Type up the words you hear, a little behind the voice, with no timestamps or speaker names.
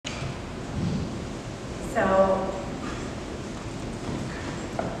So,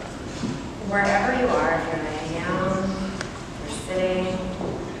 wherever you are, if you're laying down, or sitting,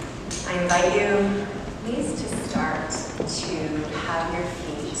 I invite you, please to start to have your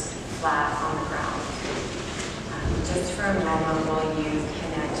feet flat on the ground. Just for a moment while you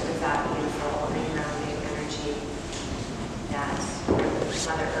connect with that beautiful and grounding energy that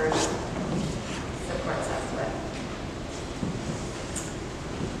Mother Earth supports us with.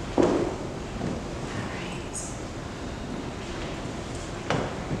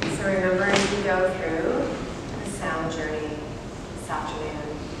 So remember, as you go through the sound journey this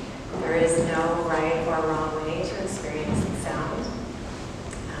afternoon, there is no right or wrong way to experience the sound.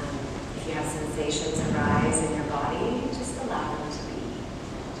 If you have sensations arise in your body, just allow them to be.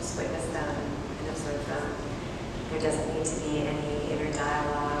 Just witness them and observe them. There doesn't need to be any inner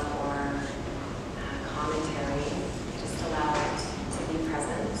dialogue or commentary. Just allow it to be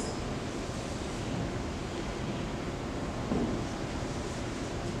present.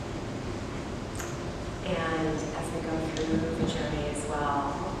 And as we go through the journey as well,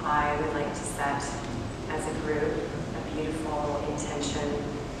 I would like to set, as a group, a beautiful intention,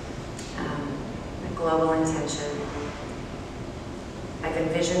 a global intention. I've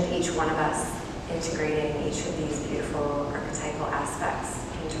envisioned each one of us integrating each of these beautiful archetypal aspects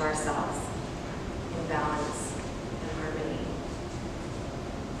into ourselves in balance and harmony.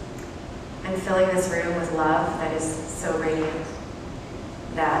 And filling this room with love that is so radiant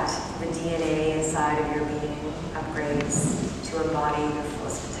that the DNA inside of your being upgrades to embody your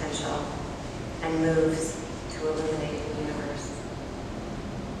fullest potential and moves to illuminate the universe.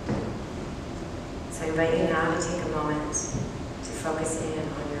 So I invite you now to take a moment to focus in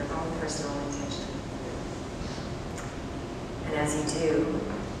on your own personal intention. And as you do,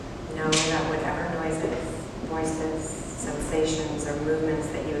 know that whatever noises, voices, sensations, or movements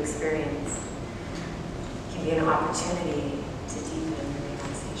that you experience can be an opportunity to deepen your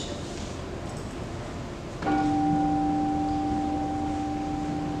relaxation.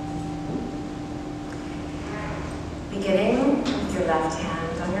 Beginning with your left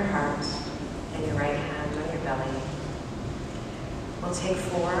hand on your heart and your right hand on your belly, we'll take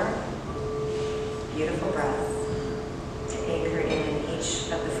 4 beautiful breaths to anchor in each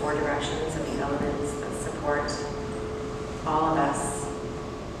of the 4 directions of the elements that support all of us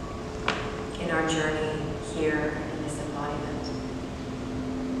in our journey here in this embodiment.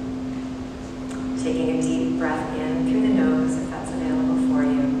 Taking a deep breath in through the nose if that's available for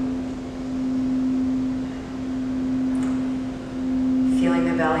you. Feeling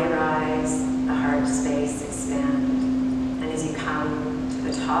the belly rise, the heart space expand, and as you come to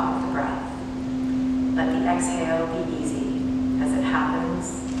the top of the breath, let the exhale be easy as it happens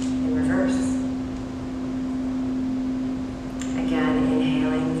in reverse. Again,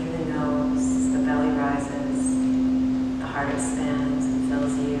 inhaling through the nose as the belly rises, the heart expands and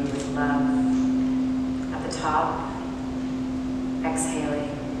fills you with love. At the top, exhaling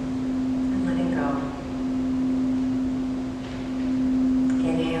and letting go.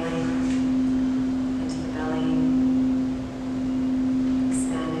 Inhaling into the belly,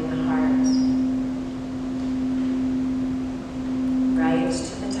 expanding the heart, right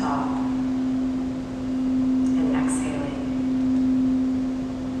to the top, and exhaling.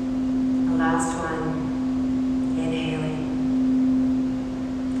 The last one, inhaling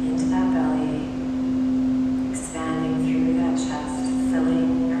into that belly, expanding through that chest, filling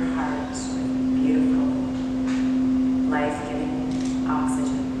your heart with beautiful, life-giving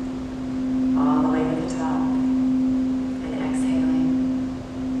oxygen, all the way to the top, and exhaling,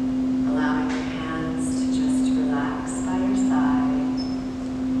 allowing your hands to just relax by your side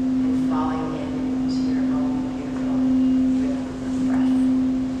and falling into your own beautiful rhythm of breath.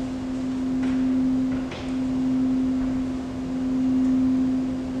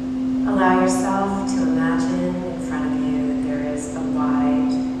 Allow yourself to imagine in front of you that there is a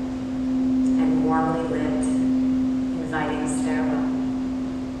wide and warmly lit, inviting stairwell.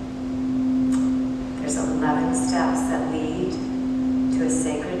 There's 11 steps that lead to a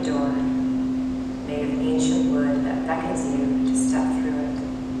sacred door made of ancient wood that beckons you to step through it.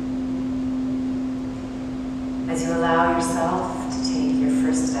 As you allow yourself to take your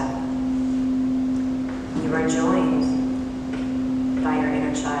first step, you are joined by your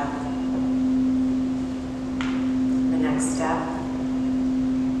inner child. The next step,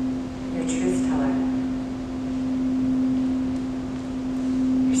 your truth teller,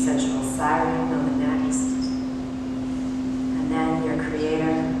 your sensual siren on the next, and then your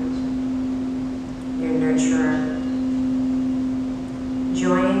creator, your nurturer.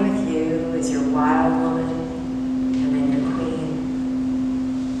 Joining with you is your wild woman, and then your queen.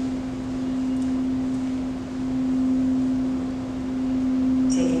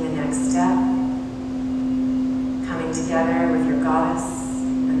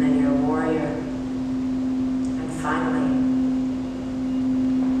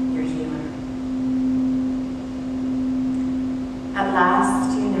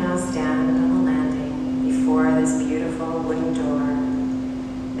 this beautiful wooden door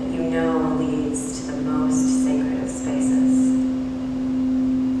that you know leads to the most sacred of spaces.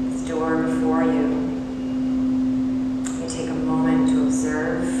 This door before you, you take a moment to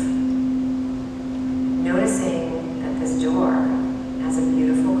observe, noticing that this door has a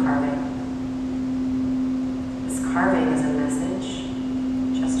beautiful carving. This carving is a message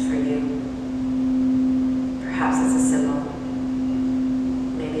just for you. Perhaps it's a symbol.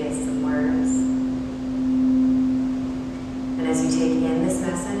 Maybe it's some words. And as you take in this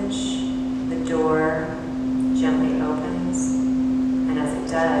message, the door gently opens, and as it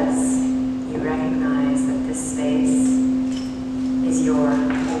does, you recognize that this space is your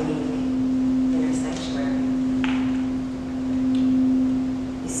unique inner sanctuary.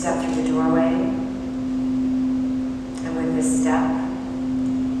 You step through the doorway, and with this step,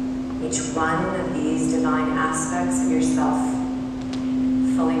 each one of these divine aspects of yourself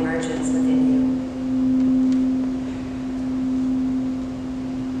fully merges within you.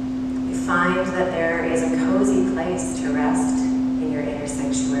 You find that there is a cozy place to rest in your inner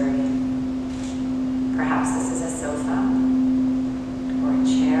sanctuary. Perhaps this is a sofa or a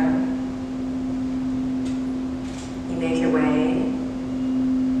chair. You make your way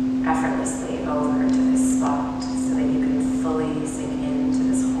effortlessly over to this spot so that you can fully sink into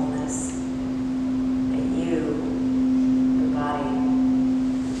this wholeness that you embody.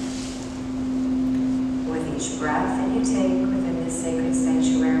 With each breath that you take within this sacred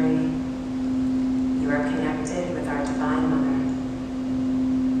sanctuary, you are connected with our Divine Mother.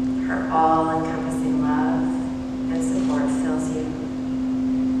 Her all-encompassing love and support fills you.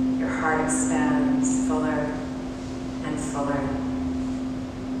 Your heart expands fuller and fuller,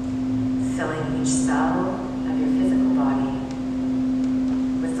 filling each cell of your physical body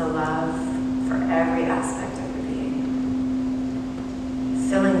with the love for every aspect of your being,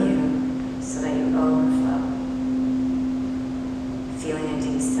 filling you so that you overflow, feeling a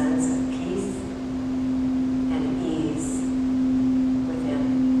deep sense of peace and ease within.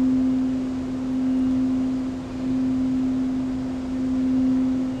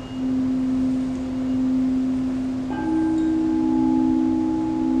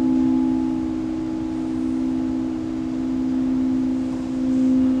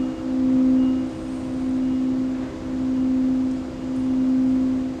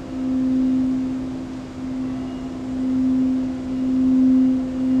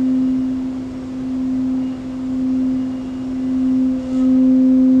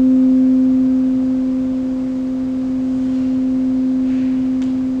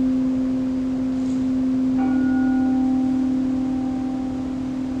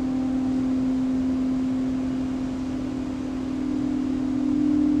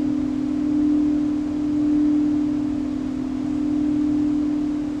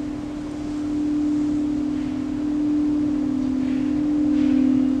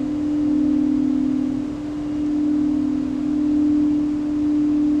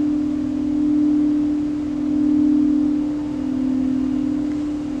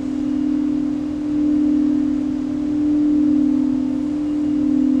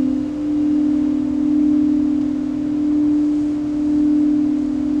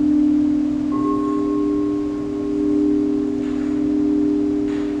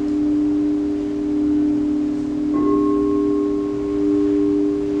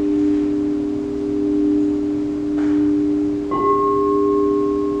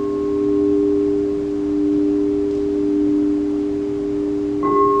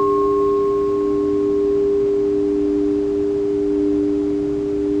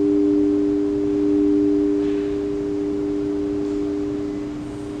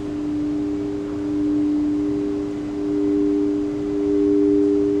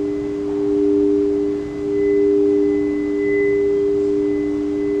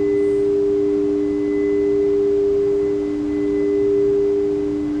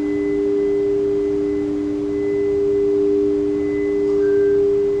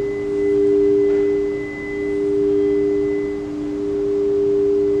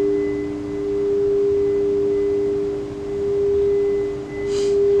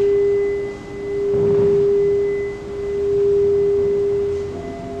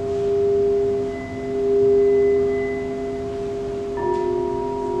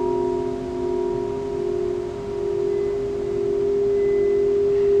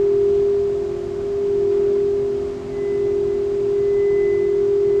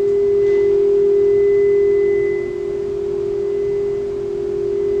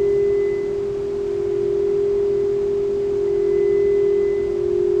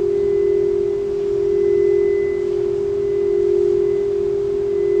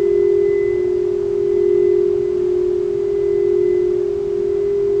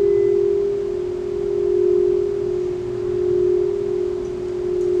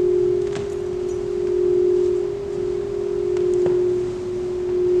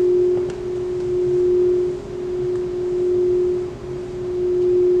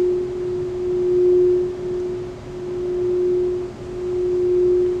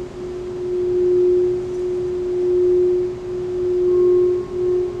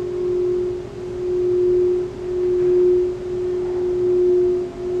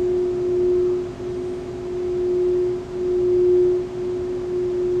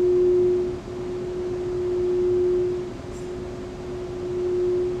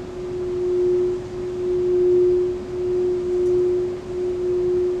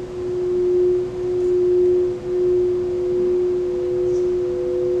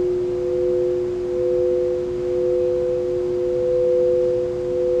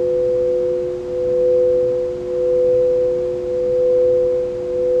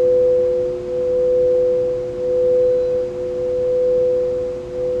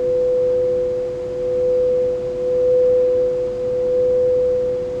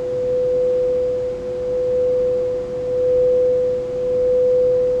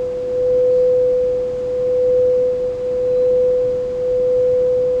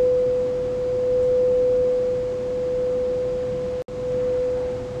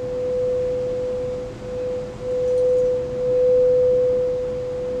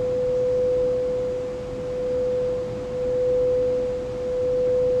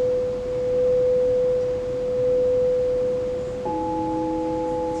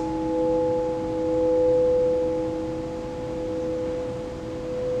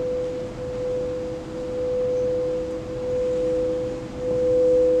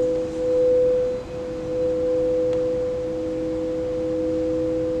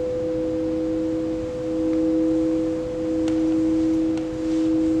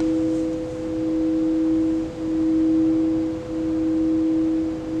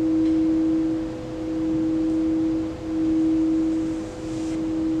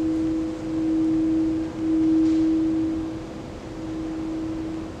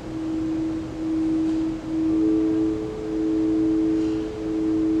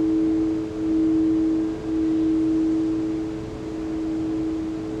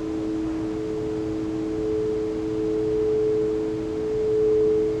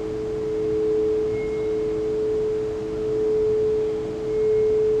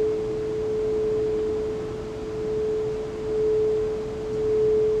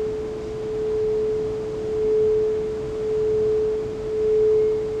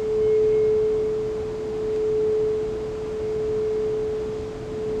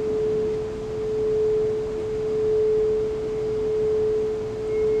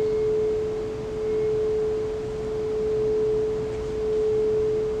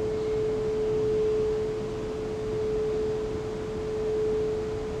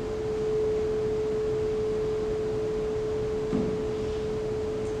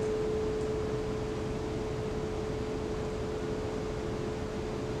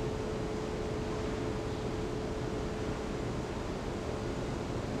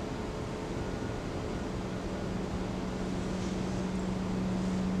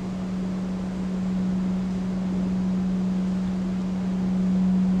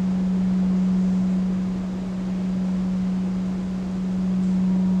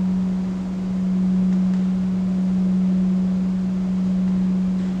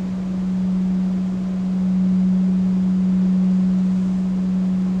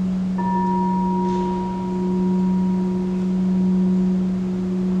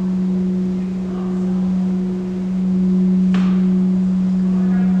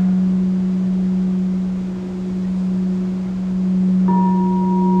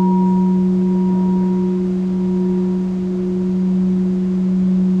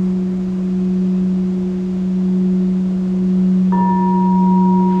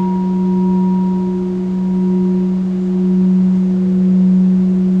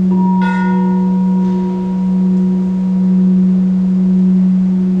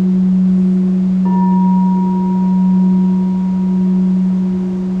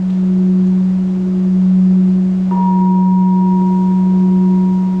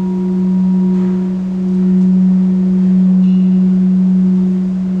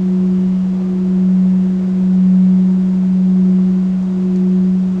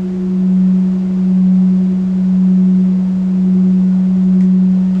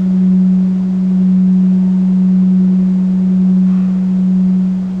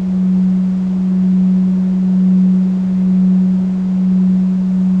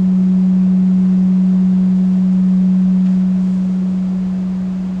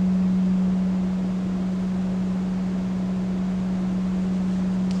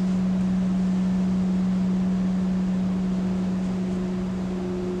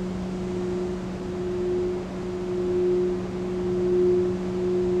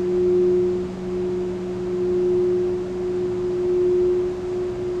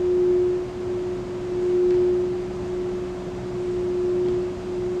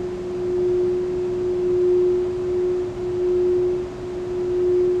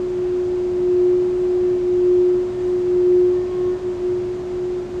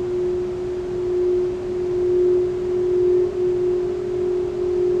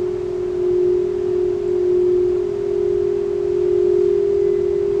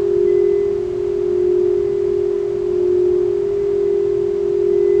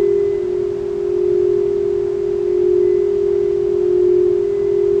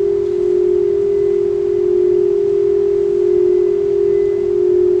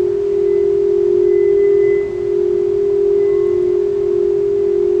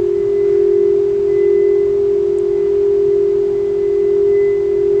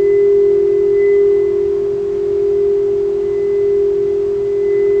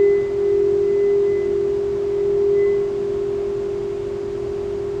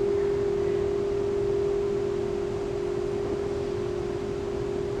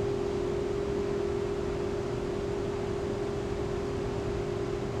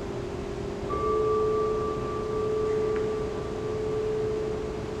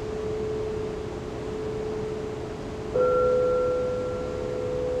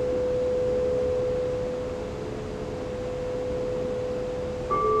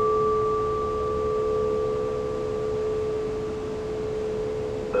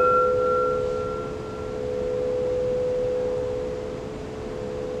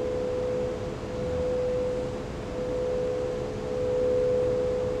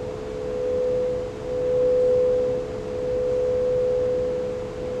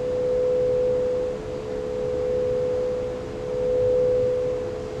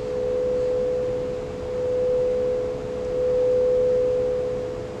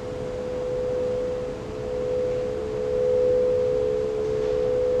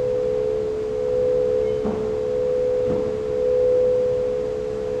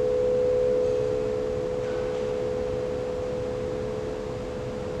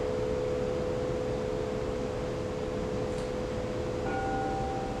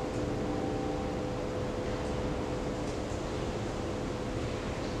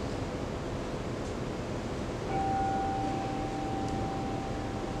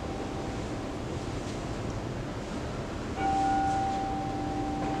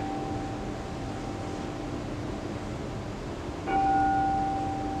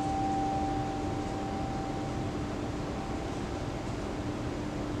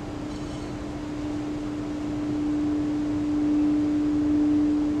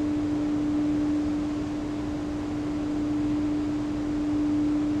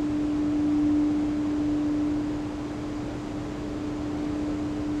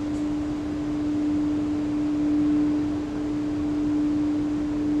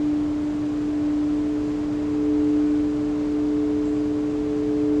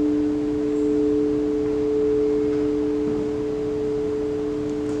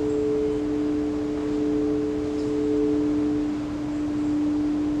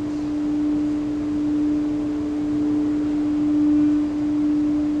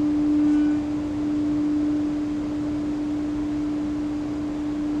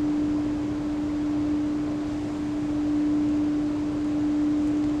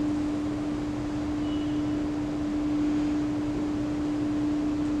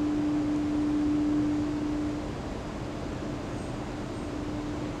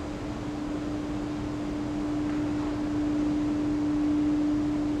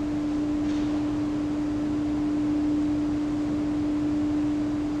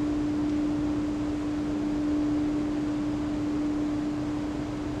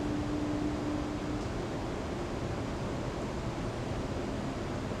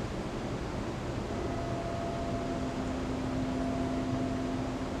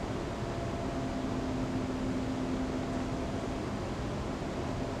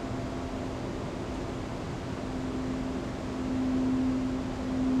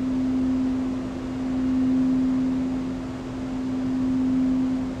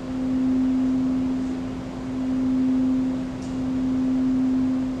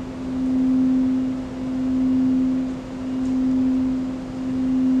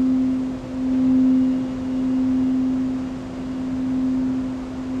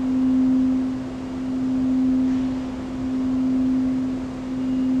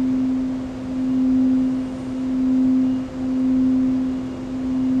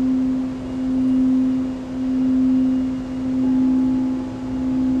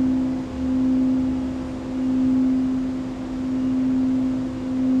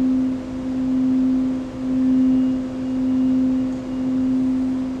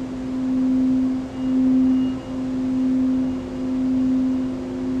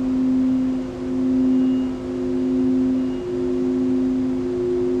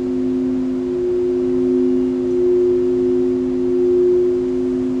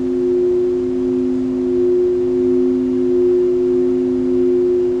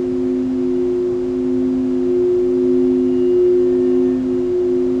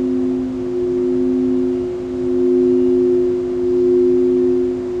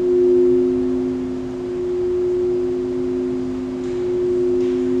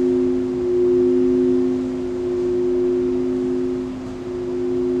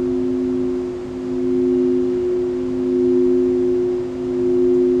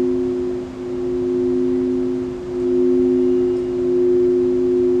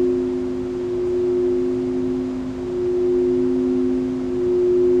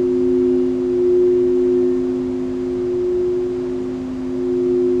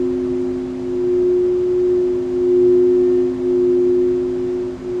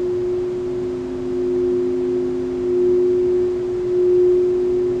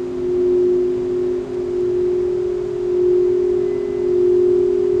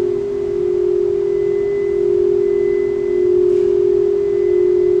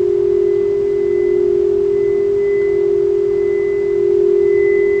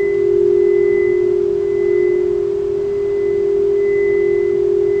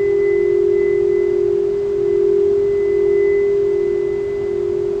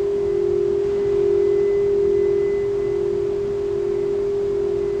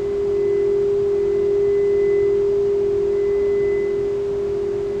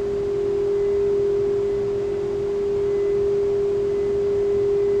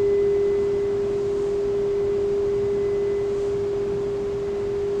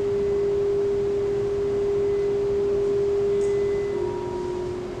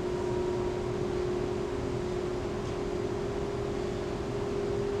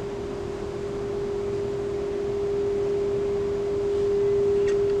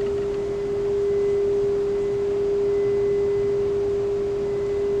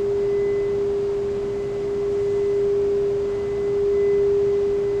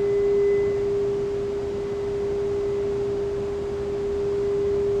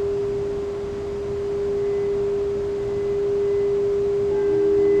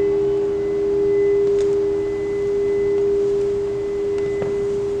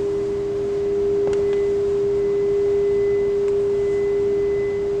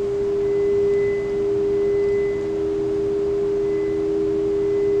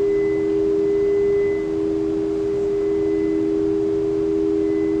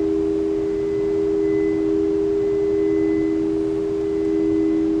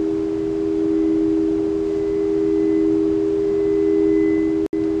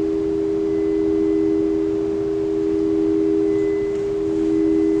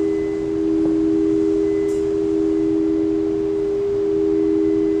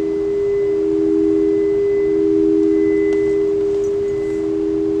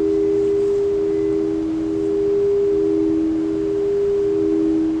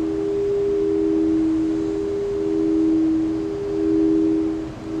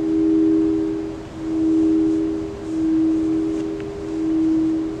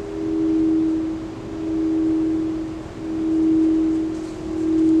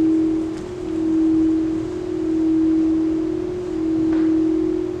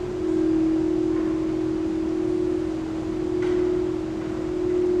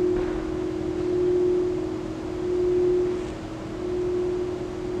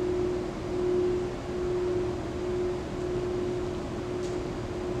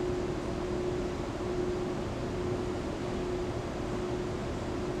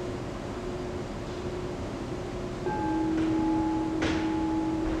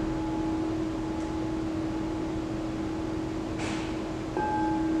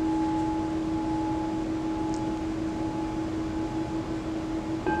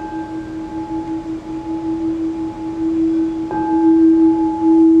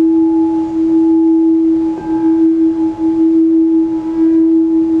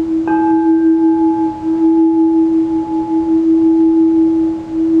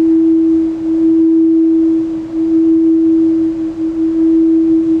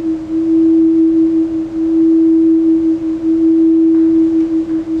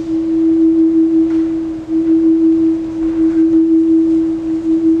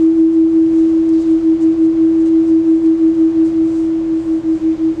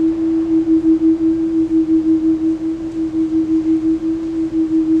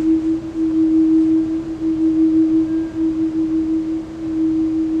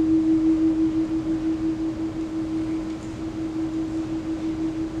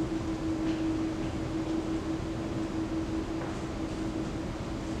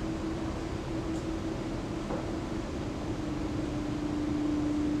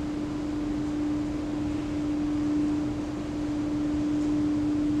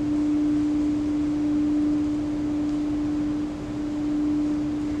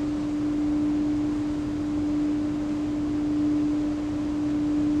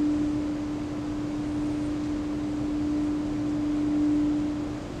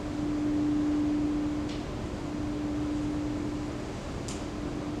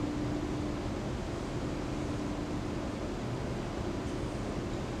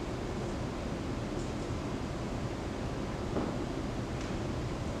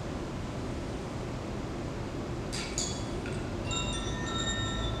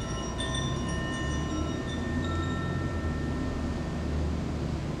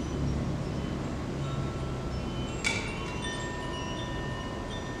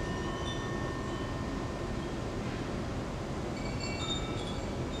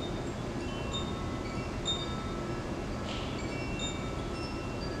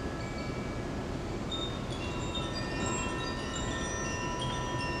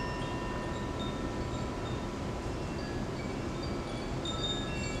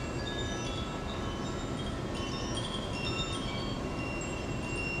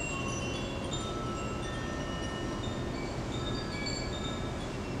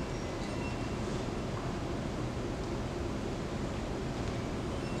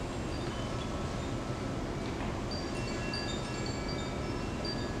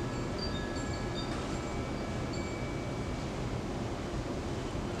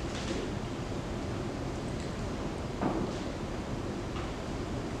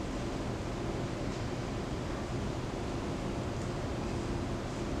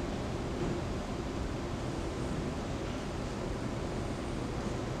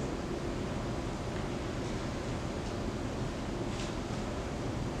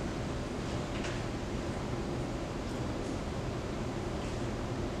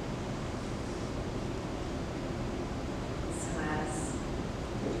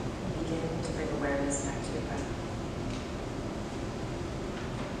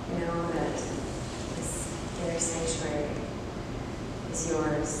 is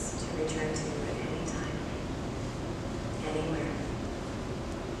yours to return to at any time, anywhere.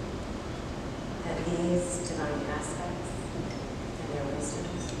 That these divine aspects and their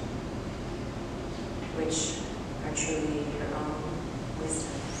wisdoms, which are truly your own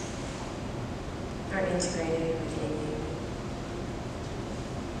wisdoms, are integrated within you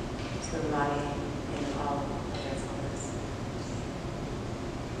to embody in all of their fullness.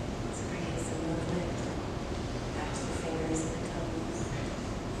 So bringing some movement back to the fingers and the toes.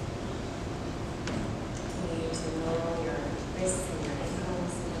 You need to roll your wrists and your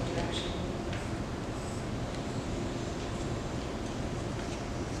ankles in one direction.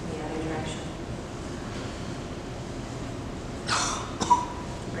 The other direction.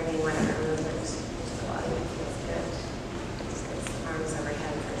 Bringing whatever movement into the body that feels good. Just get the arms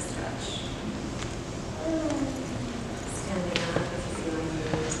overhead for a stretch. Standing up if you feel like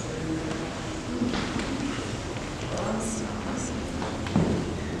you're just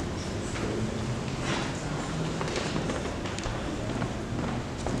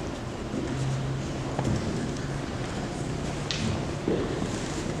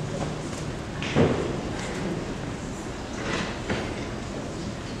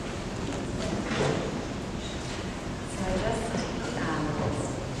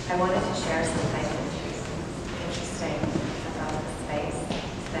I wanted to share something interesting about the space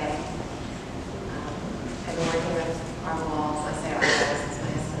today. I've been working with our walls. I say our walls since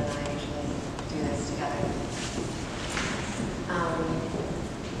my husband and I usually do this together.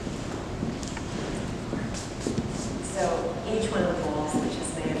 So each one of the bowls, which is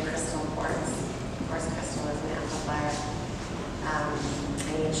made of crystal quartz, of course crystal is an amplifier, and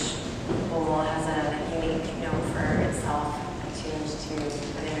each bowl has a unique note for itself, attuned to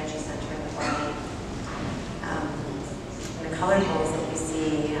an energy center in the body. And the colored bowls that you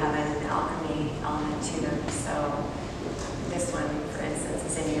see have an alchemy element to them. So this one, for instance,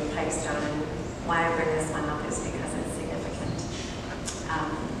 is in your pipestone. And why I bring this one up is because it's significant.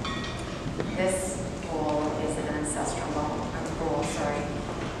 This bowl is an ancestral bowl, sorry.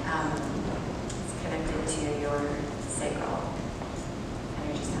 It's connected to your sacral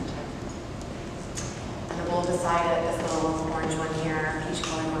energy center. And the bowl beside it, this little orange one here, peach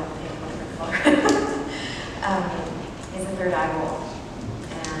color one, pink, whatever color, is a third eye bowl.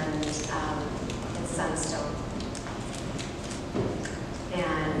 And it's sunstone.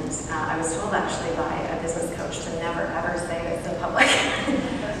 And I was told actually by a business coach to never ever say this in public.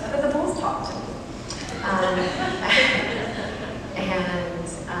 But the bowls talk to me.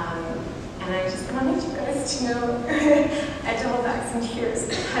 And I just wanted you guys to know, I held back some tears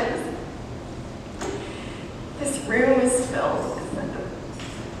because this room is filled with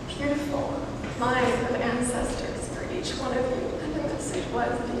beautiful lines of ancestors for each one of you. And the message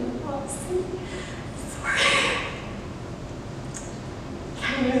was being lost. Sorry.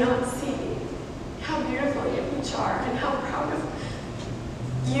 Can you not see how beautiful you each are and how proud of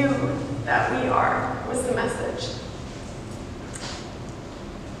you that we are, was the message.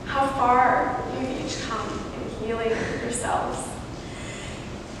 How far you've each come in healing yourselves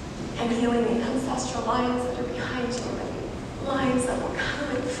and healing the ancestral lines that are behind you and lines that will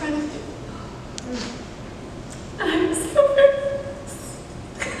come in front of you. And I'm so very,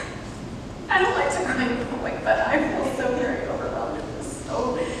 I don't like to cry in public, but I feel so very overwhelmed. It was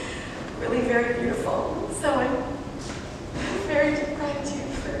so really very beautiful. So I have very deep gratitude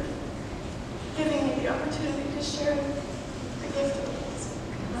for giving me the opportunity to share